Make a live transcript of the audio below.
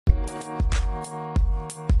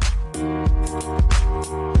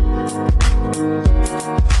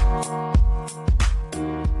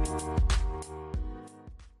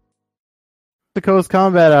The Coast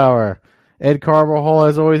Combat Hour. Ed Carvajal,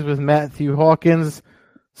 as always, with Matthew Hawkins,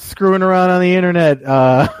 screwing around on the internet,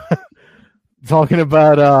 talking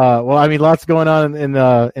about lots going on in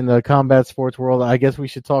the combat sports world. I guess we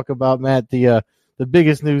should talk about, Matt, the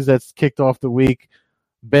biggest news that's kicked off the week,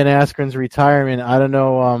 Ben Askren's retirement. I don't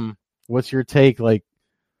know, what's your take? Like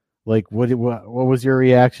what was your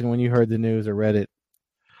reaction when you heard the news or read it?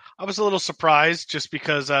 I was a little surprised just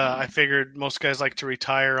because I figured most guys like to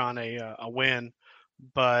retire on a win,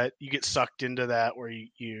 but you get sucked into that where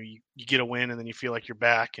you get a win and then you feel like you're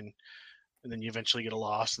back, and then you eventually get a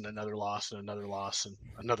loss and another loss and another loss and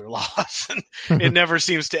another loss, and it never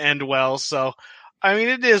seems to end well. So, I mean,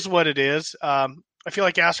 it is what it is. I feel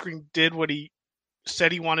like Askren did what he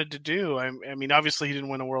said he wanted to do. I mean, obviously he didn't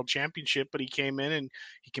win a world championship, but he came in and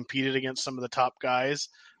he competed against some of the top guys.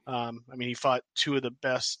 I mean, he fought two of the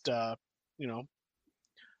best,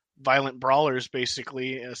 violent brawlers,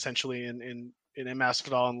 essentially in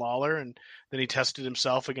Masvidal and Lawler, and then he tested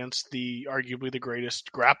himself against arguably the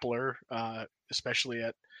greatest grappler, especially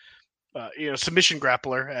at submission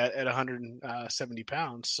grappler at 170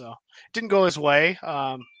 pounds. So it didn't go his way.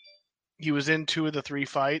 He was in two of the three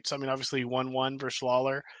fights. I mean, obviously he won one versus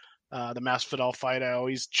Lawler. The Masvidal fight, I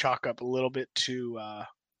always chalk up a little bit to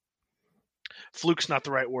fluke's not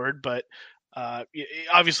the right word, but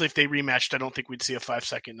obviously if they rematched, I don't think we'd see a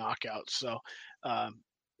 5-second knockout. So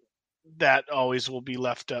that always will be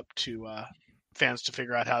left up to fans to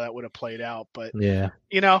figure out how that would have played out. But yeah,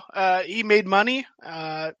 he made money.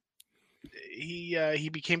 He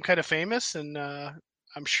became kind of famous, and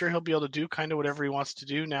I'm sure he'll be able to do kind of whatever he wants to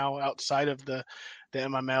do now outside of the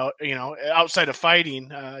MMA. Outside of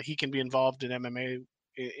fighting, he can be involved in MMA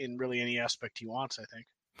in really any aspect he wants, I think.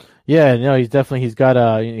 Yeah, no, he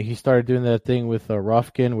started doing that thing with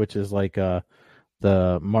Rufkin, which is like the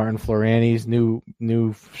Martin Florani's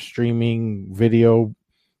new streaming video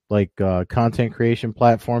content creation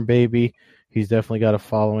platform, baby. He's definitely got a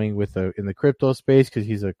following in the crypto space because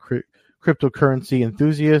he's a cryptocurrency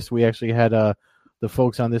enthusiast. We actually had the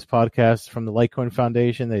folks on this podcast from the Litecoin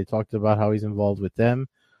Foundation. They talked about how he's involved with them.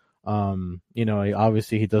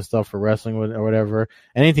 Obviously he does stuff for wrestling or whatever.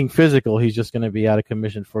 Anything physical, he's just going to be out of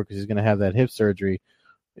commission for because he's going to have that hip surgery.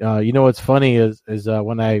 What's funny is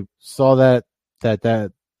when I saw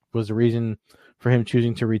that was the reason for him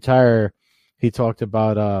choosing to retire, he talked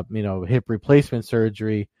about hip replacement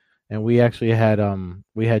surgery, and we actually had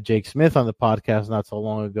Jake Smith on the podcast not so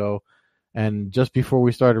long ago, and just before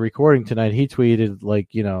we started recording tonight, he tweeted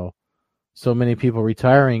so many people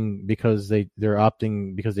retiring because they're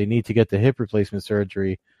opting because they need to get the hip replacement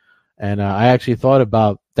surgery. And I actually thought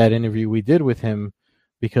about that interview we did with him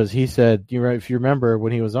because he said, if you remember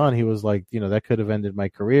when he was on, he was like, that could have ended my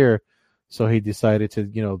career. So he decided to,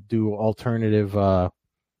 do alternative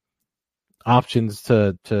options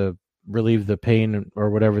to relieve the pain or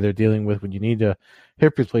whatever they're dealing with when you need a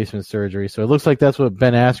hip replacement surgery. So it looks like that's what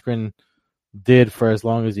Ben Askren did for as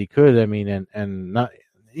long as he could. I mean, and not.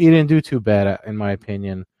 He didn't do too bad, in my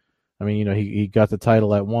opinion. I mean, he got the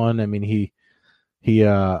title at one. I mean, he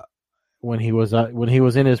when he was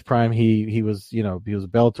in his prime, he was a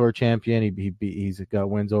Bellator champion. He's got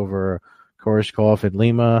wins over Koreshkov and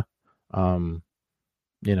Lima. So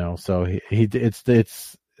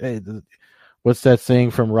it's what's that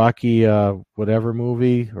saying from Rocky whatever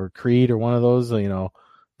movie or Creed or one of those?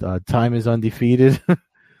 Time is undefeated.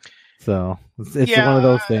 So it's one of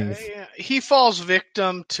those things. He falls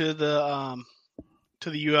victim to the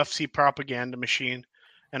UFC propaganda machine,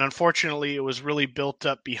 and unfortunately, it was really built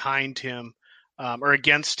up behind him or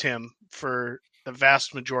against him for the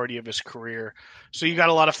vast majority of his career. So you got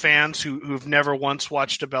a lot of fans who've never once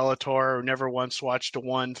watched a Bellator or never once watched a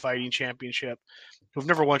One Fighting Championship, who've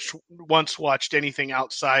never once watched anything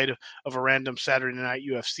outside of a random Saturday night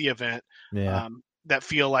UFC event. Yeah. That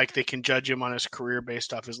feel like they can judge him on his career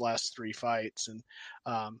based off his last three fights. And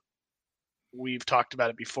we've talked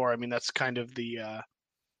about it before. I mean, that's kind of the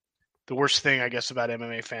worst thing, I guess, about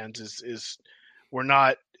MMA fans is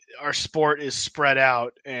our sport is spread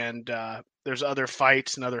out, and there's other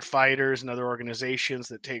fights and other fighters and other organizations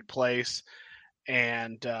that take place.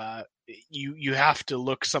 And you have to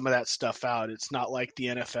look some of that stuff out. It's not like the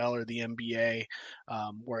NFL or the NBA,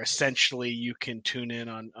 where essentially you can tune in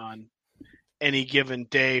on any given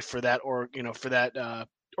day for that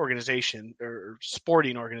organization or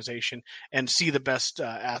sporting organization and see the best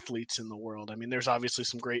athletes in the world. I mean, there's obviously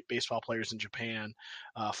some great baseball players in Japan.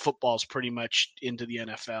 Football's pretty much into the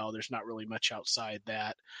NFL. There's not really much outside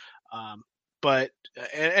that. But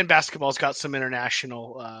basketball's got some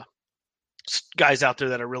international guys out there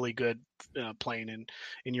that are really good playing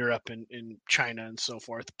in Europe and in China and so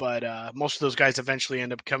forth. But most of those guys eventually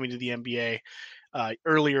end up coming to the NBA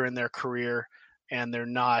earlier in their career, and they're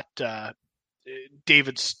not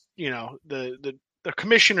David's. The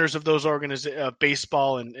commissioners of those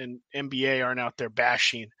baseball and NBA aren't out there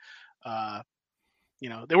bashing.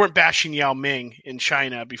 They weren't bashing Yao Ming in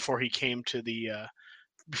China before he came to the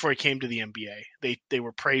NBA. They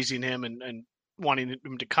were praising him and wanting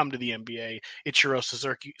him to come to the NBA. Ichiro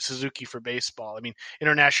Suzuki for baseball. I mean,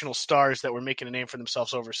 international stars that were making a name for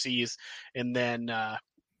themselves overseas, and then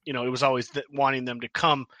it was always wanting them to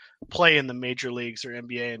come play in the major leagues or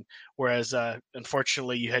NBA. And whereas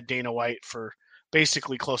unfortunately, you had Dana White for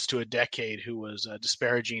basically close to a decade, who was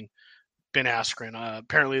disparaging Ben Askren.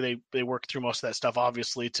 Apparently, they worked through most of that stuff,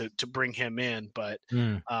 obviously, to bring him in, but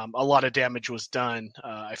a lot of damage was done.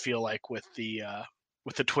 I feel like with the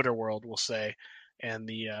Twitter world, we'll say, and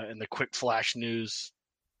the quick flash news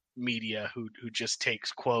media who just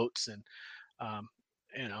takes quotes. And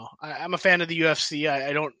I'm a fan of the UFC.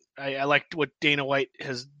 I like what Dana White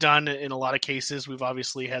has done in a lot of cases. We've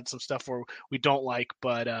obviously had some stuff where we don't like,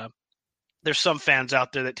 but there's some fans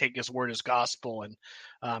out there that take his word as gospel, and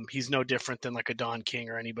he's no different than like a Don King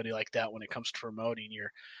or anybody like that when it comes to promoting.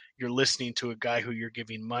 You're listening to a guy who you're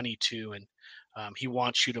giving money to, and he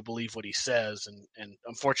wants you to believe what he says. And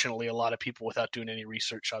unfortunately, a lot of people, without doing any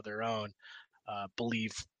research on their own,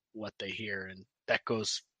 believe what they hear, and that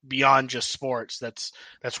goes beyond just sports. That's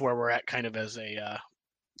where we're at, kind of as a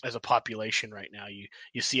population right now.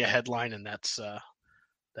 You see a headline, and that's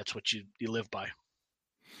what you live by.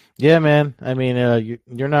 Yeah, man. I mean,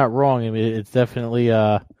 you're not wrong. I mean, it's definitely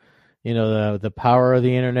the power of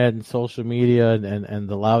the internet and social media and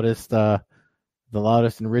the loudest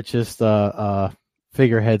and richest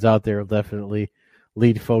figureheads out there will definitely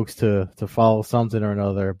lead folks to follow something or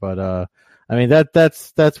another. But I mean,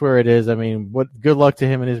 that's where it is. I mean, good luck to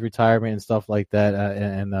him in his retirement and stuff like that.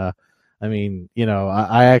 I mean,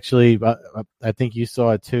 I actually I think you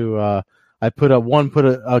saw it too. I put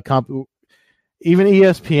a comp. Even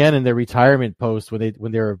ESPN in their retirement post when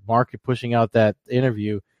they were pushing out that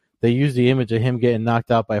interview, they used the image of him getting knocked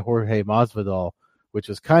out by Jorge Masvidal, which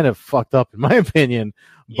was kind of fucked up in my opinion.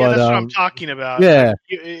 Yeah, that's what I'm talking about. Yeah,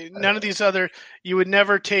 none of these other. You would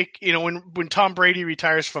never take. When Tom Brady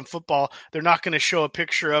retires from football, they're not going to show a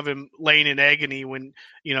picture of him laying in agony when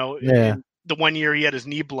the 1 year he had his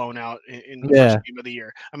knee blown out in the first game of the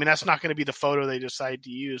year. I mean, that's not going to be the photo they decide to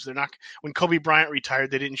use. They're not. When Kobe Bryant retired,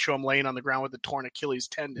 they didn't show him laying on the ground with a torn Achilles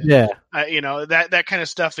tendon. Yeah, that kind of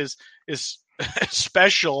stuff is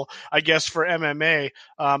special, I guess, for MMA.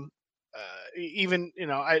 Even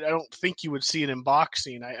I don't think you would see it in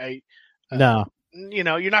boxing. No.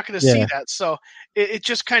 You're not going to see that. So it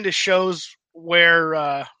just kind of shows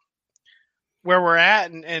where we're at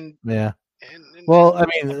and yeah. Well, I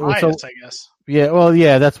mean, bias, I guess. Yeah, well,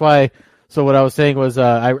 yeah, that's why. So what I was saying was,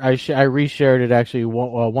 I reshared it actually.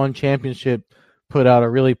 One Championship put out a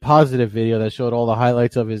really positive video that showed all the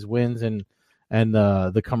highlights of his wins and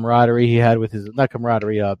the camaraderie he had with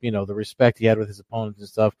the respect he had with his opponents and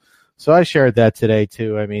stuff. So I shared that today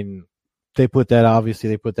too. I mean, they put that out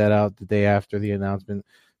the day after the announcement.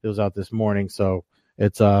 It was out this morning, so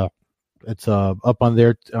it's up on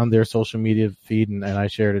their social media feed, and I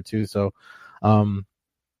shared it too. So,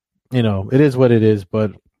 it is what it is.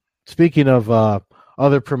 But speaking of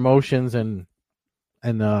other promotions and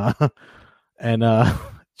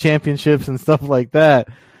championships and stuff like that,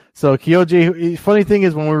 so Kyoji. Funny thing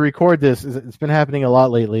is, when we record this, it's been happening a lot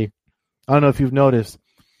lately. I don't know if you've noticed.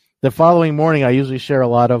 The following morning, I usually share a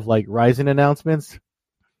lot of like Ryzen announcements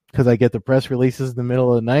because I get the press releases in the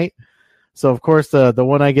middle of the night. So of course, the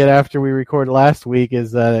one I get after we recorded last week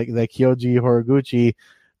is that Kyoji Horiguchi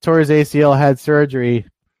tore his ACL, had surgery,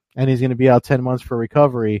 and he's going to be out 10 months for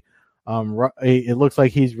recovery. It looks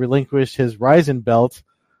like he's relinquished his Ryzen belt.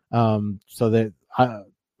 So that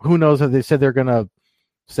who knows? They said they're going to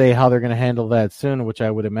say how they're going to handle that soon, which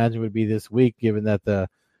I would imagine would be this week, given that their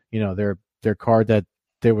card that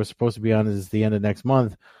they were supposed to be on is the end of next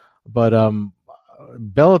month. But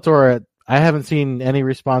Bellator, I haven't seen any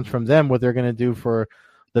response from them what they're going to do for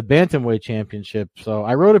the Bantamweight Championship. So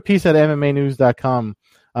I wrote a piece at MMAnews.com.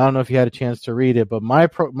 I don't know if you had a chance to read it, but my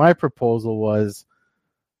proposal was,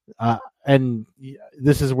 and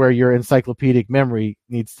this is where your encyclopedic memory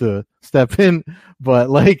needs to step in. But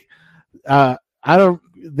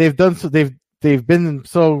they've come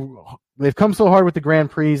so hard with the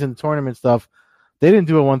Grand Prix and the tournament stuff. They didn't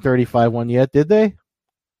do a 135 one yet, did they?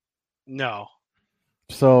 No.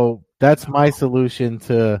 So that's my solution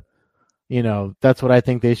to, that's what I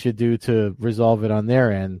think they should do to resolve it on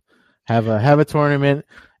their end. have a tournament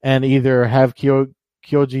and either have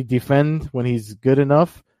Kyoji defend when he's good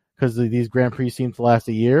enough, because these Grand Prix seem to last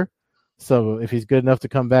a year. So if he's good enough to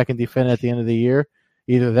come back and defend at the end of the year,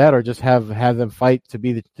 either that or just have them fight to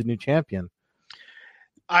be the new champion.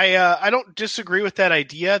 I don't disagree with that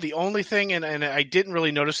idea. The only thing, and I didn't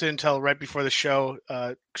really notice it until right before the show,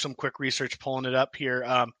 some quick research pulling it up here.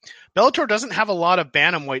 Bellator doesn't have a lot of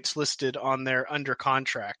bantamweights listed on their under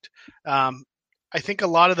contract. I think a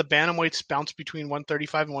lot of the bantamweights bounce between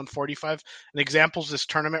 135 and 145. An example is this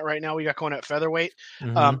tournament right now we got going at featherweight.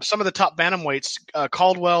 Mm-hmm. Some of the top bantamweights,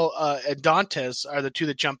 Caldwell and Dantes, are the two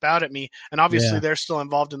that jump out at me, and obviously they're still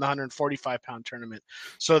involved in the 145-pound tournament.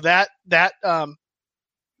 So that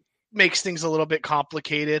makes things a little bit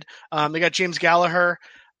complicated. They got James Gallagher.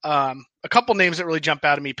 A couple names that really jump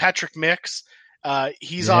out at me. Patrick Mix.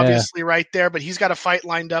 He's obviously right there, but he's got a fight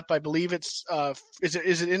lined up. I believe it's is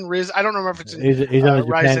it in Riz? I don't remember if it's in he's on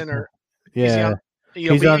Ryzen or he's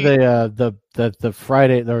on the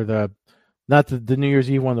Friday or the not the New Year's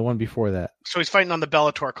Eve one, the one before that. So he's fighting on the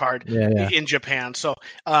Bellator card in Japan. So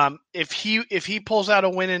if he pulls out a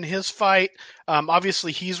win in his fight,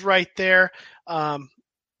 obviously he's right there.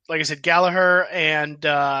 Like I said, Gallagher, and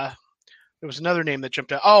there was another name that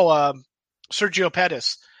jumped out. Sergio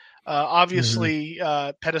Pettis. Obviously,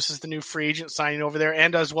 Pettis is the new free agent signing over there,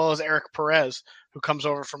 and as well as Eric Perez, who comes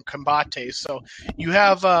over from Combate. So you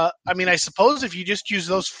have, I suppose if you just use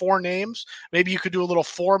those four names, maybe you could do a little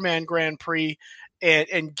 4-man Grand Prix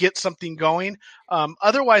and get something going.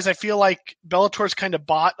 Otherwise, I feel like Bellator's kind of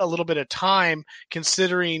bought a little bit of time,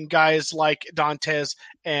 considering guys like Dantes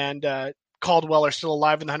and Caldwell are still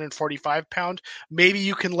alive in the 145-pound. Maybe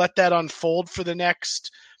you can let that unfold for the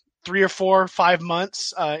next 3 or 4 or 5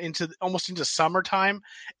 months into summertime,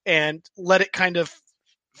 and let it kind of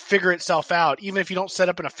figure itself out. Even if you don't set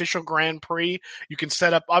up an official Grand Prix, you can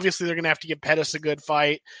set up. Obviously, they're going to have to give Pettis a good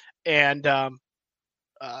fight, and I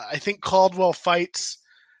think Caldwell fights.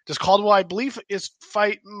 Does Caldwell? I believe his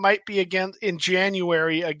fight might be in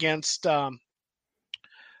January against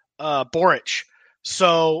Boric.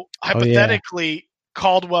 So hypothetically,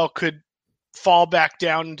 Caldwell could fall back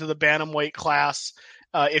down into the bantamweight class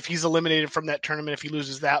if he's eliminated from that tournament, if he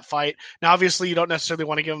loses that fight. Now, obviously, you don't necessarily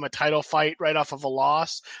want to give him a title fight right off of a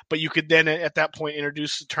loss, but you could then at that point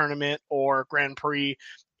introduce a tournament or Grand Prix,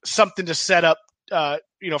 something to set up,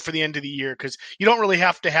 for the end of the year, because you don't really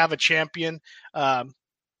have to have a champion.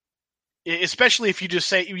 Especially if you just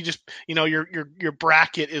say your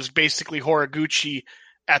bracket is basically Horiguchi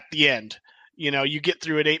at the end. You get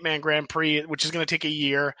through an 8-man Grand Prix, which is going to take a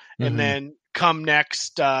year, and then come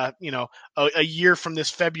next, a year from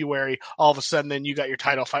this February, all of a sudden, then you got your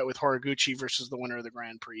title fight with Horiguchi versus the winner of the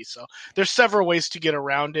Grand Prix. So there's several ways to get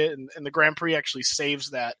around it, and the Grand Prix actually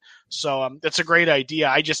saves that. So that's a great idea.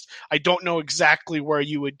 I don't know exactly where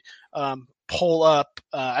you would pull up.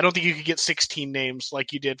 I don't think you could get 16 names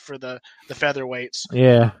like you did for the featherweights.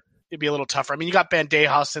 Yeah. It'd be a little tougher. I mean, you got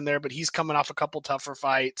Bandejas in there, but he's coming off a couple tougher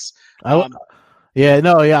fights. I was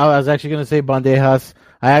actually going to say Bandejas.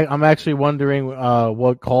 I'm actually wondering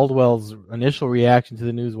what Caldwell's initial reaction to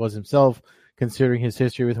the news was himself, considering his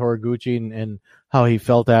history with Horiguchi and how he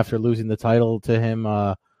felt after losing the title to him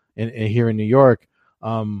here in New York.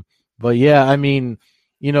 But yeah, I mean,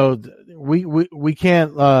 we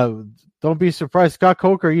can't. Don't be surprised. Scott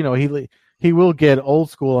Coker, he will get old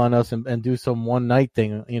school on us and do some one night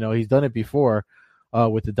thing. He's done it before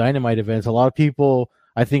with the Dynamite events. A lot of people,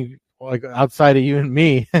 I think, like outside of you and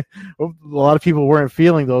me, a lot of people weren't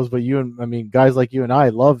feeling those, but guys like you and I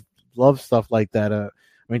love stuff like that.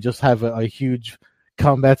 Just have a huge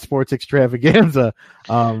combat sports extravaganza.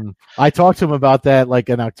 I talked to him about that like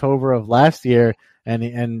in October of last year, and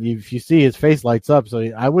if you see, his face lights up. So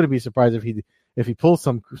I wouldn't be surprised if he pulls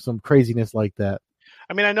some craziness like that.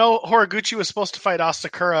 I mean, I know Horiguchi was supposed to fight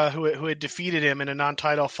Asakura, who had defeated him in a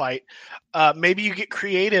non-title fight. Maybe you get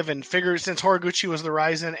creative and figure, since Horiguchi was the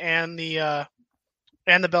Ryzen and the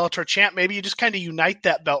Bellator champ, maybe you just kind of unite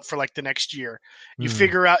that belt for like the next year. You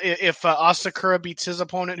figure out if Asakura beats his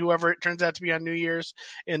opponent, whoever it turns out to be on New Year's,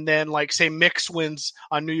 and then like say Mix wins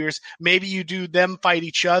on New Year's, maybe you do them fight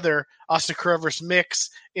each other, Asakura versus Mix,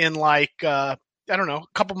 in like I don't know,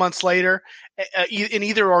 a couple months later in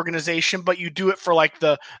either organization, but you do it for like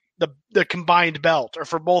the combined belt or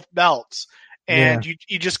for both belts. And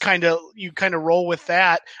you just kind of roll with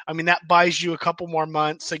that. I mean, that buys you a couple more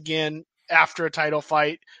months again after a title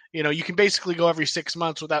fight. You can basically go every 6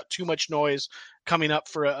 months without too much noise coming up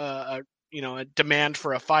for a demand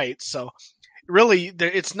for a fight. So really,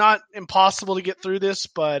 it's not impossible to get through this,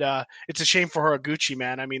 but it's a shame for Horiguchi,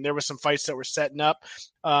 man. I mean, there were some fights that were setting up.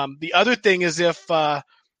 The other thing is if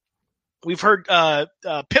we've heard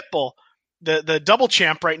Pitbull, the double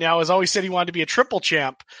champ right now, has always said he wanted to be a triple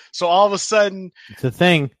champ. So all of a sudden, it's a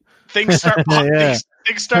thing. Things start Yeah.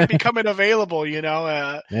 things start becoming available.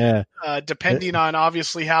 Yeah. Depending on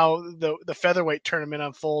obviously how the featherweight tournament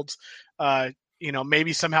unfolds.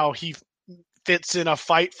 Maybe somehow he fits in a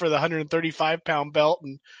fight for the 135-pound belt,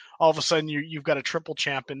 and all of a sudden you've got a triple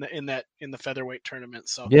champ in the featherweight tournament.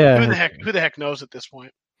 So Yeah. who the heck knows at this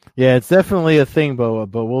point? Yeah, it's definitely a thing, but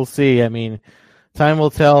we'll see. I mean, time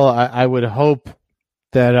will tell. I would hope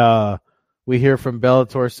that we hear from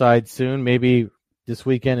Bellator side soon, maybe this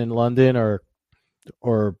weekend in London or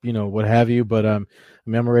what have you. But I'm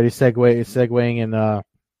already segueing and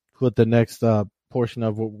what the next portion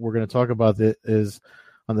of what we're going to talk about is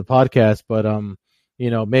on the podcast. But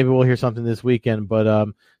maybe we'll hear something this weekend. But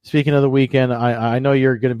speaking of the weekend, I know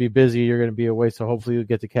you're going to be busy. You're going to be away, so hopefully you'll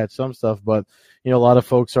get to catch some stuff. But a lot of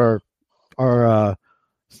folks are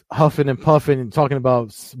huffing and puffing and talking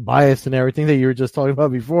about bias and everything that you were just talking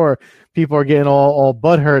about before. People are getting all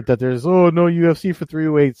butthurt that there's no UFC for 3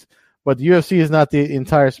 weights. But the UFC is not the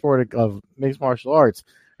entire sport of mixed martial arts.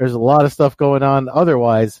 There's a lot of stuff going on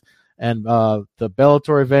otherwise, and the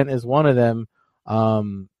Bellator event is one of them.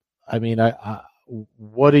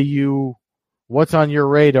 What's on your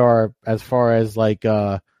radar as far as like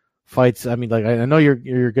fights? I mean, like I know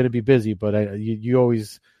you're going to be busy, but you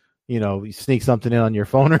always you sneak something in on your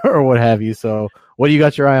phone or what have you. So what do you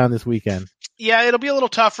got your eye on this weekend? Yeah, it'll be a little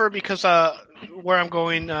tougher because where I'm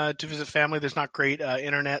going to visit family, there's not great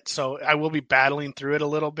internet, so I will be battling through it a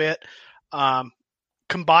little bit.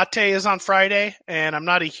 Combate is on Friday, and I'm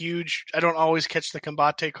not I don't always catch the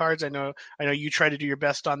Combate cards. I know you try to do your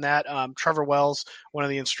best on that. Trevor Wells, one of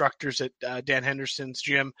the instructors at Dan Henderson's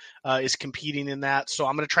gym, is competing in that, so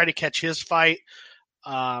I'm going to try to catch his fight.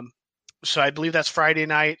 So I believe that's Friday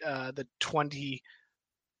night, the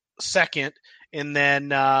 22nd, and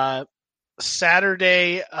then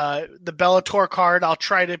Saturday, the Bellator card. I'll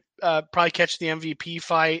try to probably catch the MVP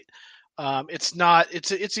fight.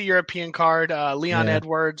 It's a European card. Leon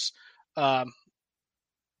Edwards.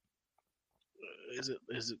 Is it?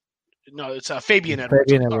 No, it's Fabian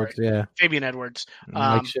Edwards. Fabian Edwards, yeah. Fabian Edwards.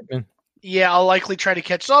 Mike Shipman. Yeah, I'll likely try to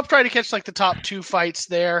catch. So I'll try to catch like the top 2 fights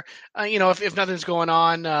there. If nothing's going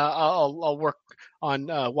on, I'll work on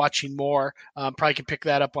watching more. Probably can pick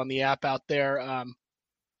that up on the app out there.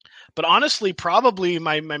 But honestly, probably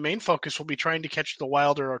my main focus will be trying to catch the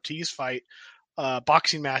Wilder-Ortiz fight,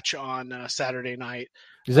 boxing match on Saturday night.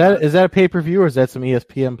 Is that a pay-per-view or is that some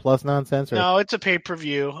ESPN Plus nonsense? Or? No, it's a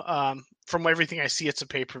pay-per-view. From everything I see, it's a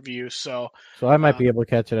pay-per-view. So I might be able to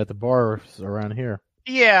catch it at the bar around here.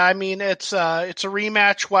 Yeah, I mean it's a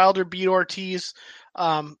rematch. Wilder beat Ortiz.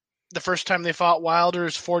 The first time they fought, Wilder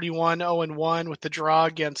is 41-0-1 with the draw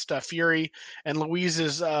against Fury, and Luis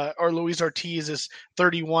Ortiz is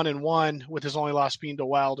 31-1 with his only loss being to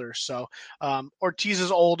Wilder. So Ortiz is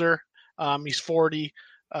older. He's 40,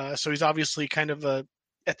 so he's obviously kind of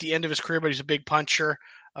at the end of his career, but he's a big puncher.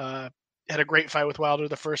 Had a great fight with Wilder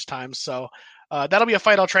the first time, so that'll be a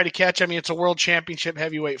fight I'll try to catch. I mean, it's a world championship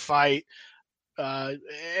heavyweight fight.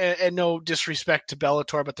 And no disrespect to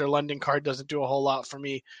Bellator, but their London card doesn't do a whole lot for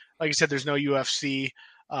me. Like I said, there's no UFC,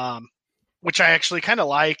 which I actually kind of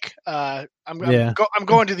like. I'm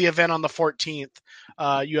going to the event on the 14th,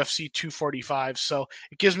 UFC 245. So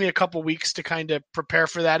it gives me a couple weeks to kind of prepare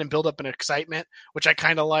for that and build up an excitement, which I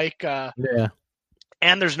kind of like.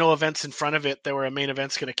 And there's no events in front of it that where a main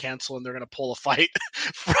event's going to cancel and they're going to pull a fight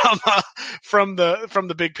from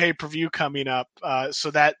the big pay-per-view coming up. So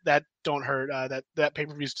that don't hurt. That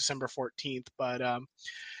pay-per-view is December 14th. But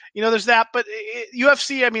there's that. But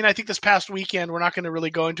UFC, I mean, I think this past weekend we're not going to really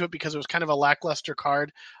go into it because it was kind of a lackluster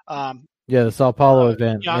card. The Sao Paulo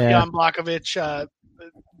event. Jan Blachowicz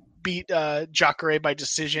beat Jacare by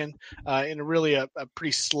decision in a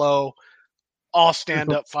pretty slow, all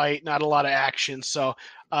stand-up fight, not a lot of action. So,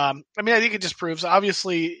 I think it just proves,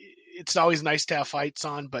 obviously, it's always nice to have fights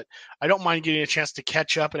on, but I don't mind getting a chance to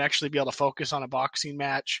catch up and actually be able to focus on a boxing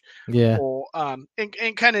match. Yeah. Or, and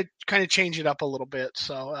kind of change it up a little bit.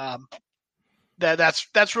 So,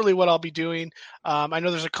 that's really what I'll be doing. I know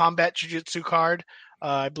there's a combat jiu-jitsu card.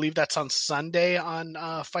 I believe that's on Sunday on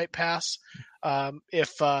Fight Pass.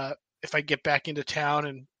 If I get back into town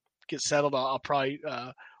and get settled, I'll probably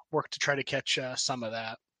work to try to catch some of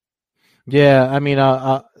that. Yeah, I mean,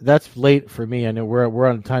 that's late for me. I know we're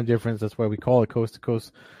on a time difference. That's why we call it Coast to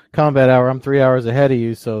Coast Combat Hour. I'm 3 hours ahead of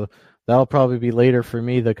you, so that'll probably be later for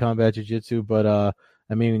me, the combat jiu-jitsu. But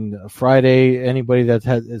Friday, anybody that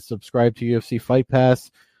is subscribed to UFC Fight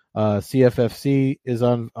Pass, CFFC is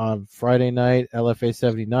on Friday night. LFA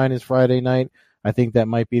 79 is Friday night. I think that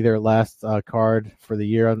might be their last card for the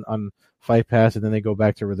year on Fight Pass, and then they go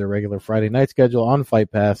back to their regular Friday night schedule on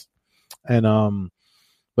Fight Pass. And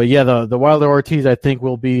but yeah, the Wilder Ortiz I think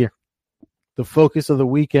will be the focus of the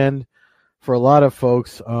weekend for a lot of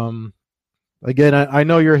folks. Again, I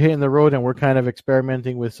know you're hitting the road, and we're kind of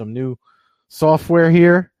experimenting with some new software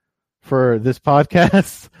here for this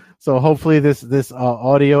podcast. So hopefully this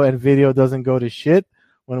audio and video doesn't go to shit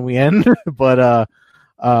when we end. But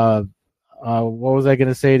what was I going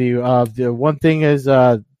to say to you? The one thing is,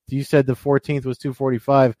 you said the 14th was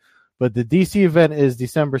 245, but the DC event is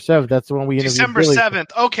December 7th. That's the one we interviewed. December Billy.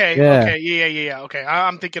 7th. Okay. Yeah. Okay. Yeah. Okay.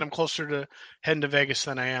 I'm thinking I'm closer to heading to Vegas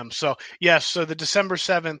than I am. So yes. So the December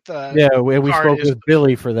 7th. We spoke with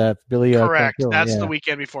Billy for that. Billy. Correct. That's the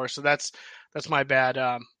weekend before. So that's my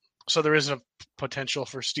bad. So there is a potential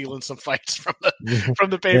for stealing some fights from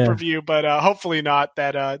the pay-per-view, but hopefully not.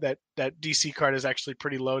 That DC card is actually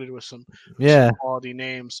pretty loaded with some quality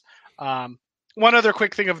names. One other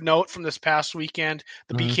quick thing of note from this past weekend,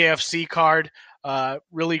 the BKFC card,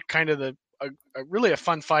 really kind of really a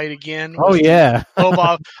fun fight again. Oh yeah,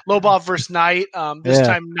 Lobov versus Knight. This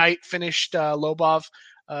time Knight finished Lobov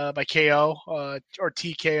by KO or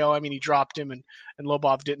TKO. I mean, he dropped him, and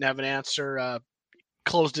Lobov didn't have an answer.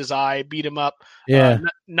 Closed his eye, beat him up. Yeah,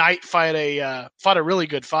 Knight fought a really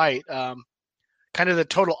good fight. Kind of the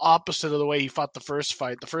total opposite of the way he fought the first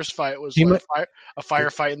fight. The first fight was a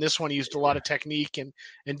firefight, and this one he used a lot of technique and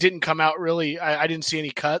didn't come out really. I didn't see any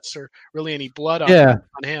cuts or really any blood on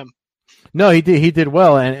him. No, he did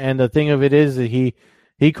well, and the thing of it is that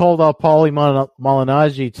he called out Paulie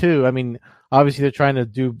Malignaggi too. I mean, obviously they're trying to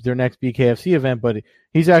do their next BKFC event, but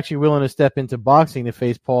he's actually willing to step into boxing to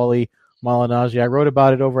face Paulie Malignaggi. I wrote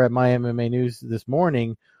about it over at My MMA News this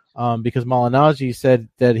morning. Because Malignaggi said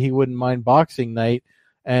that he wouldn't mind boxing Knight,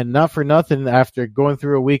 and not for nothing, after going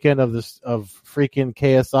through a weekend of freaking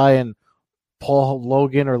KSI and Paul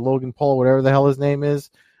Logan or Logan Paul, whatever the hell his name is.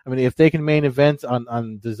 I mean, if they can main event on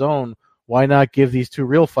DAZN, why not give these two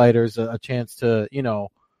real fighters a chance to,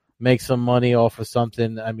 make some money off of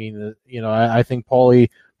something? I mean, I think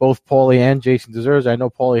both Paulie and Jason deserves. I know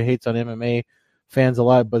Paulie hates on MMA fans a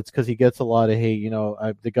lot, but it's because he gets a lot of hate.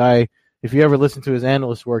 The guy. If you ever listen to his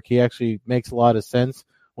analyst work, he actually makes a lot of sense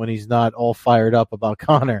when he's not all fired up about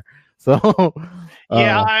Conor. So,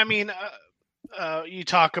 I mean, you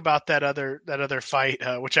talk about that other fight,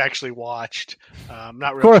 which I actually watched. I'm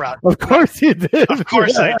not real proud. Of course you did. Of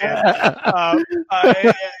course I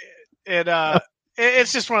did.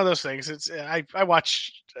 It's just one of those things. It's I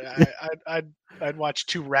watch. I'd watch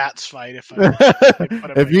two rats fight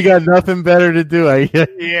if you got nothing better to do.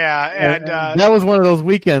 And that was one of those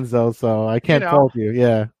weekends though, so I can't fault you.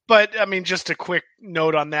 Yeah. But I mean, just a quick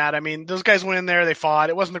note on that. I mean, those guys went in there, they fought.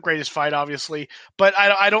 It wasn't the greatest fight, obviously, but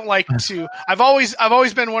I don't like to. I've always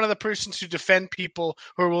been one of the persons who defend people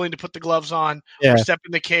who are willing to put the gloves on or step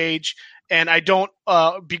in the cage, and I don't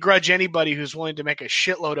begrudge anybody who's willing to make a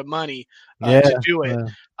shitload of money to do it.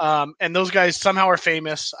 And those guys somehow are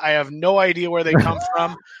famous. I have no idea where they come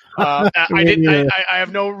from. I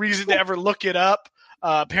have no reason to ever look it up.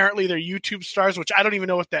 Apparently, they're YouTube stars, which I don't even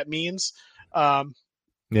know what that means.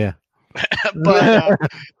 Yeah. But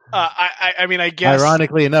I mean, I guess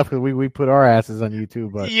ironically enough, because we put our asses on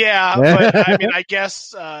YouTube, but but I mean, I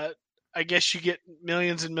guess you get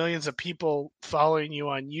millions and millions of people following you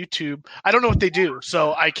on YouTube. I don't know what they do,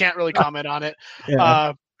 so I can't really comment on it.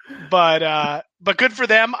 But good for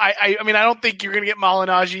them. I mean, I don't think you're going to get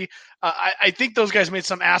Malignaggi. I think those guys made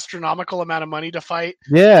some astronomical amount of money to fight.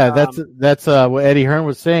 Yeah, that's what Eddie Hearn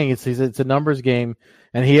was saying. It's a numbers game,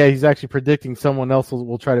 and he's actually predicting someone else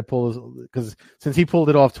will try to pull his, because since he pulled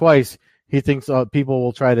it off twice, he thinks people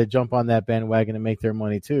will try to jump on that bandwagon and make their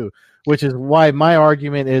money too. Which is why my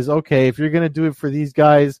argument is, okay, if you're going to do it for these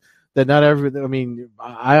guys, that not every. I mean,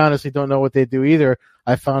 I honestly don't know what they do either.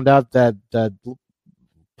 I found out that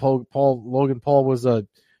Logan Paul was a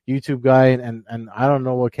YouTube guy, and I don't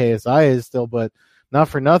know what KSI is still, but not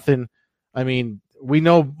for nothing. I mean, we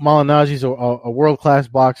know Malignaggi's a world-class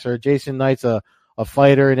boxer. Jason Knight's a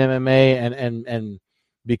fighter in MMA and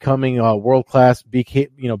becoming a world-class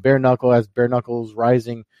bare knuckle as bare knuckles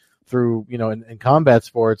rising through, in combat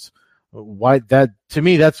sports. Why that, to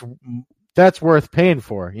me, that's worth paying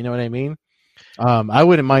for. You know what I mean? I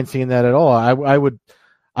wouldn't mind seeing that at all. I would.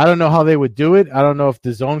 I don't know how they would do it. I don't know if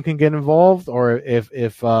DAZN can get involved, or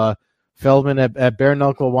if Feldman at bare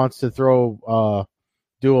knuckle wants to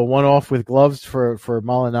do a one-off with gloves for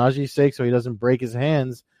Malignaggi's sake, so he doesn't break his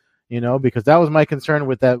hands. Because that was my concern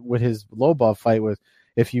with his Lobov fight. With,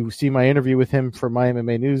 if you see my interview with him for My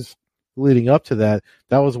MMA News leading up to that,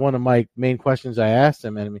 that was one of my main questions I asked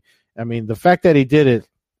him. And I mean, the fact that he did it,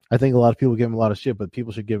 I think a lot of people give him a lot of shit, but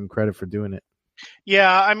people should give him credit for doing it.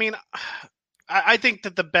 Yeah, I mean, I think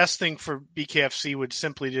that the best thing for BKFC would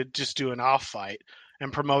simply to just do an off fight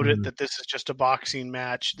and promote it that this is just a boxing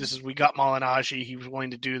match. We got Malignaggi. He was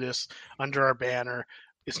willing to do this under our banner.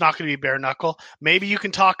 It's not going to be bare knuckle. Maybe you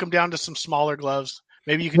can talk him down to some smaller gloves.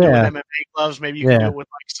 Maybe you can do it MMA gloves. Maybe you can do it with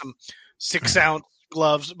like some 6-ounce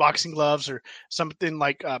gloves, boxing gloves, or something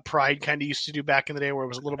like Pride kind of used to do back in the day, where it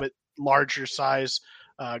was a little bit larger size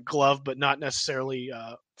glove, but not necessarily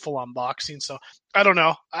full on boxing. So I don't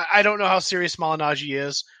know. I don't know how serious Malignaggi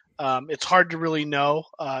is. It's hard to really know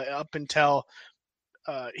up until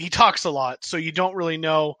he talks a lot, so you don't really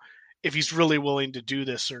know if he's really willing to do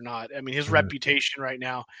this or not. I mean, his reputation right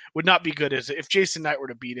now would not be good. As if Jason Knight were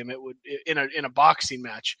to beat him, it would in a boxing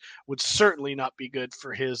match would certainly not be good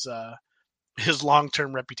for his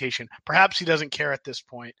long-term reputation. Perhaps he doesn't care at this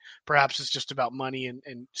point. Perhaps it's just about money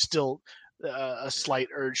and still a slight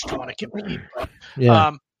urge to want to compete. But,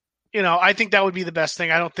 I think that would be the best thing.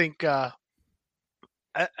 I don't think I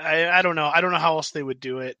don't know. I don't know how else they would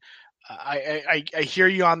do it. I hear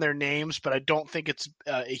you on their names, but I don't think it's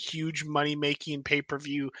a huge money-making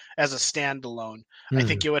pay-per-view as a standalone. I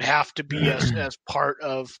think it would have to be as part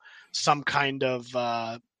of some kind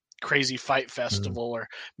of crazy fight festival, or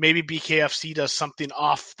maybe BKFC does something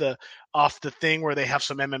off the thing where they have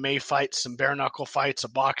some MMA fights, some bare knuckle fights, a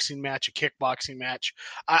boxing match, a kickboxing match.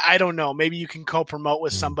 I don't know. Maybe you can co-promote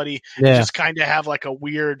with somebody and just kind of have like a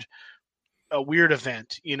weird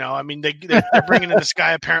event, I mean, they're bringing in this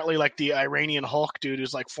guy apparently like the Iranian Hulk dude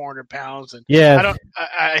who's like 400 pounds, and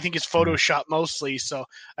I think it's Photoshop mostly. So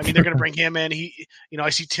I mean, they're going to bring him in. I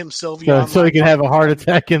see Tim Sylvia so he can have a heart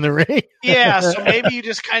attack in the ring. So maybe you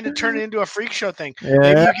just kind of turn it into a freak show thing. Maybe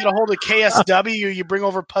you get a hold of KSW, you bring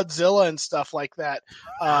over Pudzilla and stuff like that.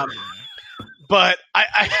 But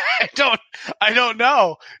I don't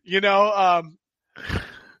know.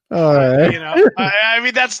 All right. I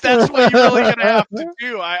mean, that's what you're really gonna have to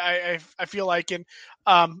do. I feel like, and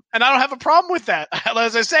I don't have a problem with that.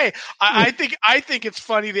 As I say, I think it's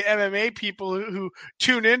funny the MMA people who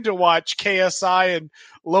tune in to watch KSI and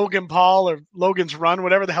Logan Paul or Logan's Run,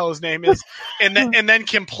 whatever the hell his name is, and then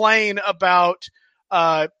complain about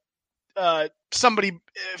somebody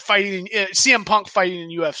fighting CM Punk fighting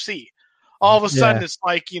in UFC. All of a sudden, it's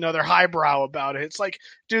like, they're highbrow about it. It's like,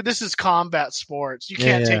 dude, this is combat sports. You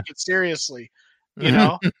can't take it seriously.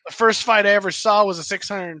 The first fight I ever saw was a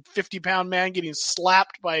 650-pound man getting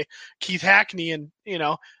slapped by Keith Hackney and,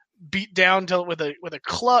 beat down with a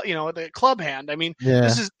club, with a club hand. I mean,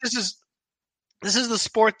 this is the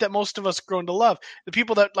sport that most of us grown to love. The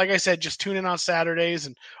people that, like I said, just tune in on Saturdays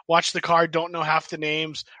and watch the card, don't know half the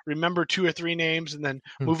names, remember 2 or 3 names, and then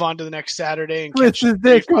move on to the next Saturday and catch the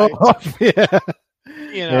dick off.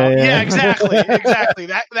 Exactly.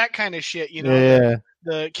 That kind of shit.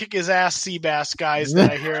 The kick his ass Seabass guys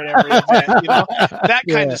that I hear at every event. That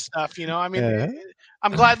kind of stuff. I mean,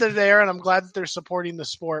 I'm glad they're there and I'm glad that they're supporting the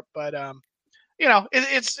sport, but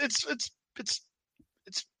it's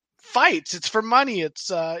fights. It's for money.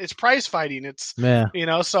 It's prize fighting. It's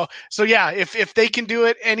so yeah. If they can do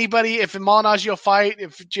it, anybody. If Malignaggi will fight,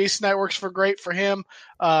 if Jason Knight works great for him,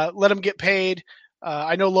 let him get paid.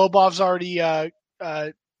 I know Lobov's already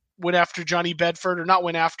went after Johnny Bedford, or not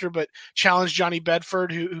went after, but challenged Johnny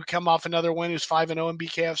Bedford, who come off another win, who's 5-0 in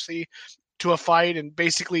BKFC, to a fight, and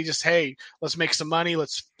basically just, hey, let's make some money,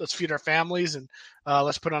 let's feed our families, and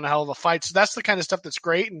let's put on a hell of a fight. So that's the kind of stuff that's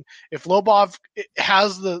great. And if Lobov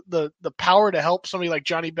has the power to help somebody like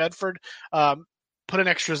Johnny Bedford put an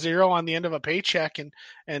extra zero on the end of a paycheck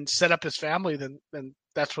and set up his family, then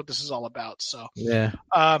that's what this is all about. So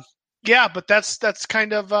but that's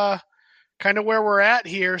kind of where we're at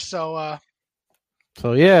here. So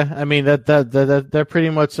yeah, I mean that pretty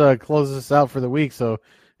much closes us out for the week. So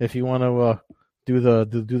if you want to do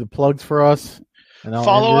the plugs for us, and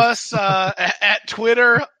follow us at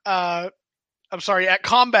Twitter. At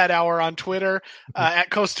Combat Hour on Twitter, at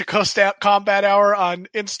Coast to Coast Combat Hour on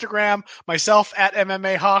Instagram, myself at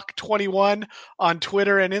MMA Hawk 21 on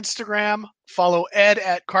Twitter and Instagram. Follow Ed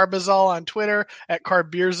at Carbazol on Twitter, at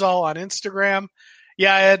Carbeerzol on Instagram.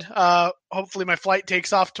 Yeah, Ed, hopefully my flight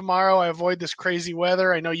takes off tomorrow. I avoid this crazy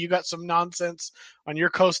weather. I know you got some nonsense on your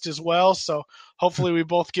coast as well, so hopefully we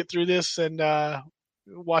both get through this and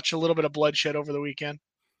watch a little bit of bloodshed over the weekend.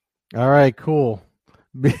 All right, cool.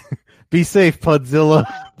 Be safe, Pudzilla.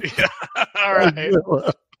 Yeah, all right.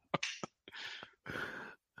 Pudzilla.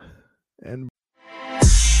 And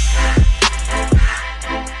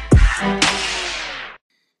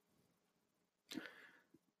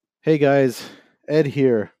hey guys, Ed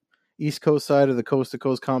here. East Coast side of the Coast to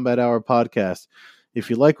Coast Combat Hour podcast. If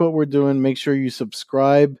you like what we're doing, make sure you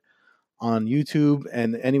subscribe on YouTube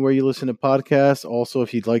and anywhere you listen to podcasts. Also,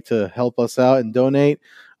 if you'd like to help us out and donate,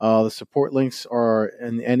 the support links are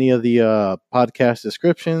in any of the podcast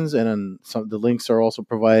descriptions, and the links are also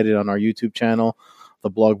provided on our YouTube channel,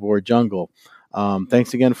 The Blogboard Jungle.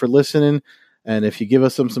 Thanks again for listening, and if you give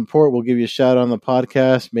us some support, we'll give you a shout out on the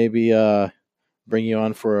podcast, maybe bring you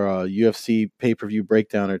on for a UFC pay-per-view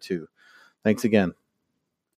breakdown or two. Thanks again.